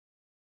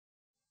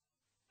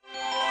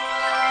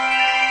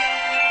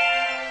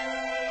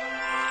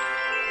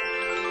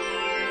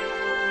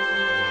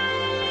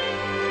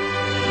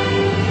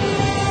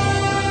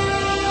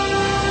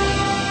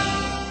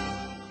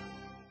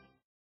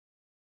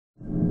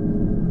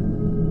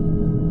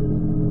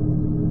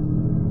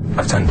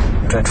I've done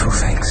dreadful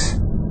things,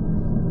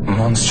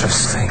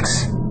 monstrous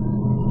things,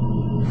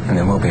 and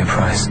there will be a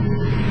price.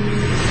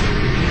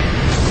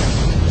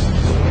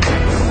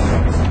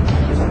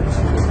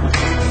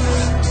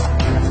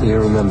 Do you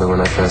remember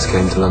when I first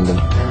came to London?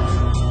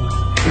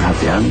 You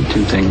have the only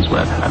two things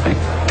worth having: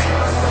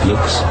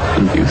 looks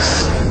and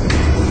youth.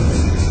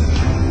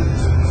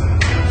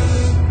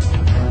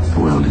 The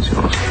world is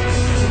yours.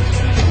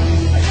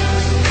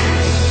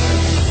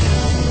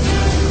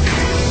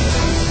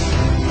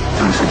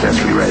 I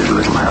suggest we raise a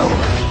little hell.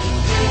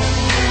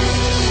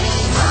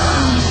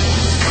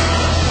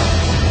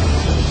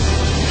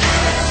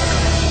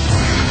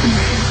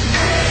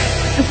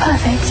 You're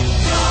perfect.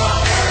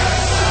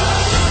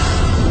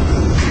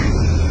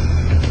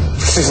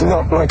 This is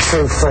not my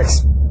true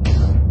face.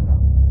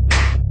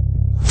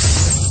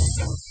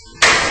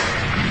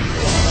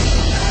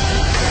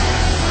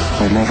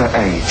 I never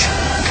age.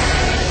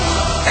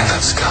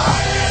 Never scar.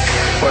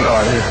 What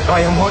are you? I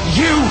am what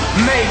you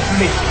made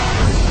me.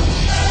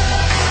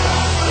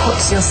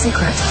 What's your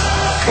secret?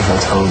 If I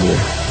told you,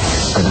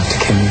 I'd have to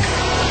kill you.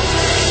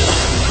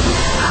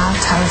 How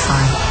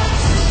terrifying.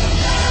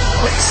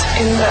 What's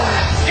in there?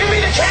 Give me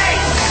the key!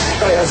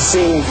 I have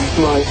seen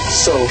my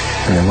soul.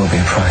 And there will be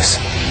a price.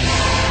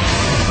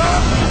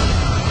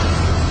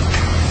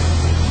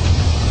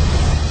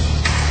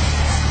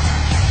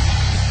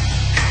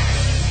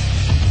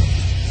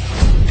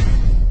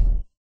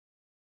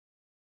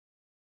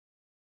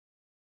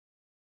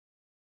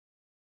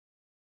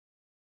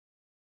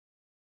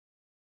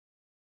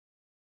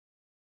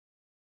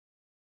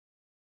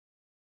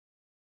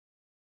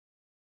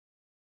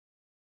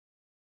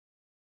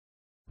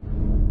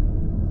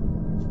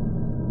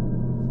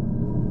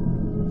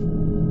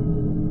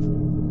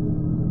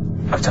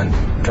 I've done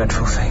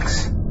dreadful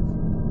things,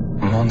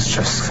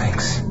 monstrous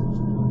things,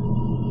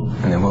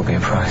 and there will be a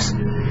price.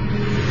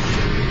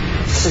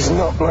 This is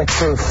not my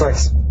true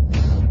face.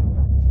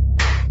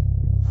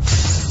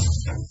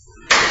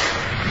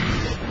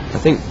 I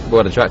think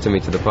what attracted me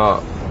to the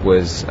part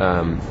was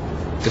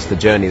just the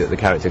journey that the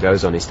character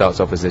goes on. He starts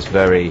off as this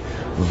very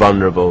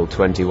vulnerable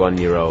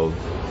 21-year-old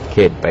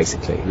kid,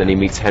 basically. And then he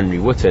meets Henry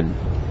Wotton,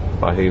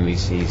 by whom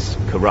he's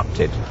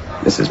corrupted.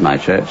 This is my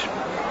church.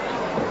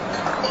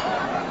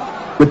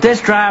 With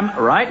this dram,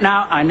 right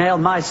now, I nail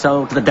my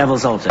soul to the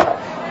devil's altar.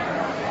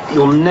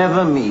 You'll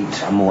never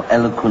meet a more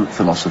eloquent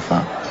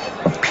philosopher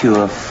of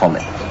pure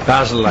folly.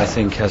 Basil, I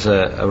think, has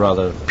a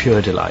rather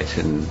pure delight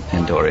in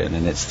Dorian,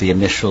 and it's the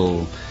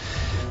initial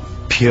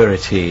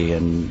purity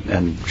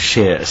and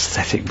sheer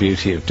aesthetic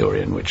beauty of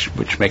Dorian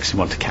which makes him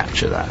want to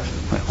capture that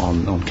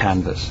on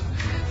canvas.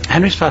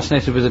 Henry's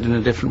fascinated with it in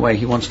a different way.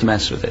 He wants to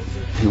mess with it.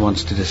 He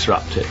wants to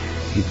disrupt it.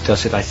 He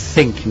does it, I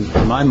think,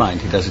 in my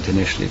mind, he does it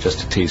initially just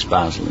to tease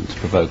Basil and to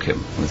provoke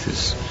him with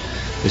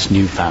this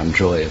newfound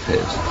joy of his.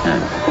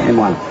 In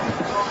one.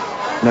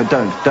 No,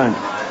 don't.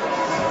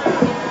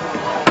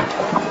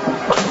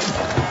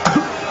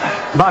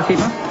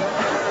 Barkeeper.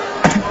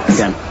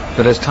 Again.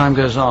 But as time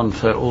goes on,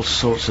 for all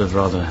sorts of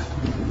rather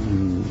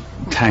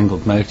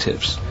tangled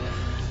motives,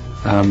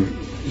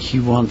 he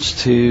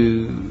wants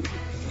to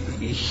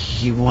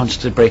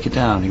break it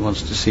down. He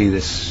wants to see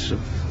this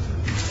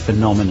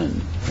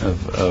phenomenon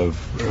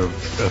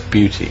of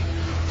beauty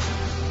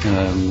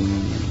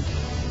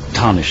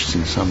tarnished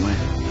in some way.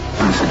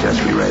 I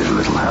suggest we raise a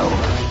little hell.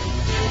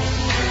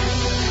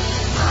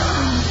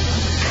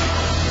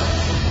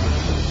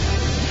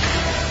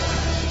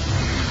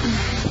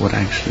 What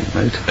actually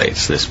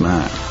motivates this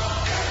man?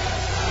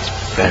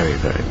 It's very,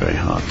 very, very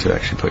hard to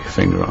actually put your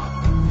finger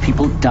on.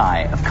 People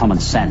die of common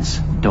sense,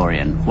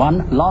 Dorian.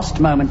 One lost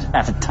moment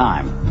at a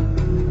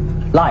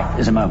time. Life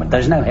is a moment.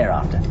 There's no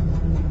hereafter.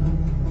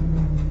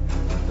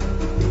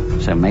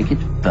 So make it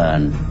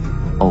burn,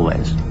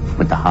 always,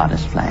 with the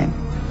hardest flame.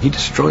 He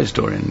destroys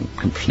Dorian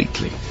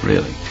completely,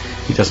 really.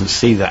 He doesn't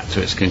see that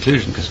to its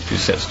conclusion, because he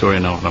sets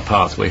Dorian on a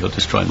path where he'll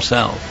destroy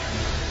himself.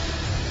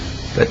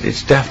 But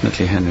it's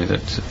definitely Henry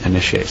that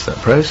initiates that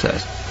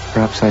process.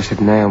 Perhaps I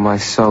should nail my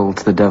soul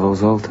to the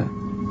devil's altar.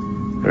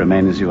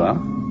 Remain as you are.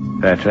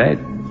 Fair trade.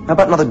 How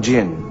about another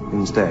gin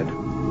instead?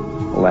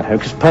 All that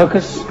hocus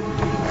pocus.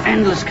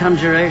 Endless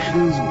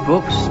conjurations,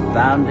 books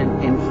bound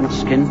in infant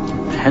skin,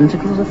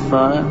 tentacles of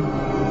fire,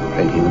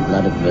 drinking the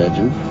blood of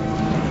virgins.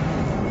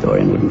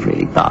 Dorian wouldn't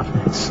really part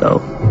with his soul.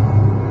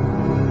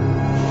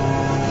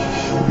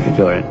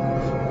 Dorian.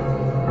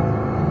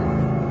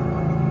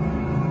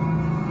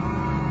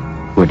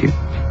 Would you?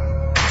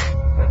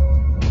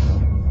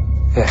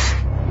 Yes.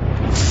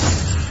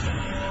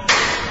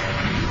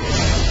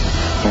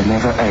 I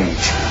never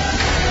age.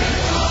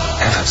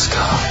 Never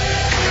scar.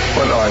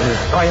 What are you?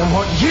 I am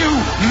what you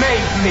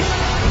made me.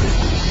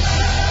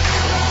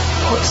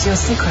 What's your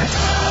secret?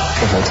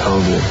 If I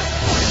told you,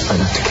 I'd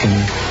have to kill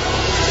you.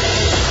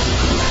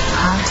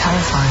 How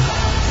terrifying.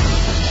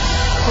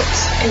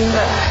 What's in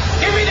there?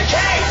 Give me the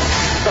key!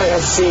 I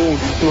have seen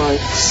my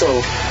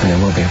soul. And there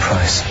will be a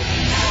price.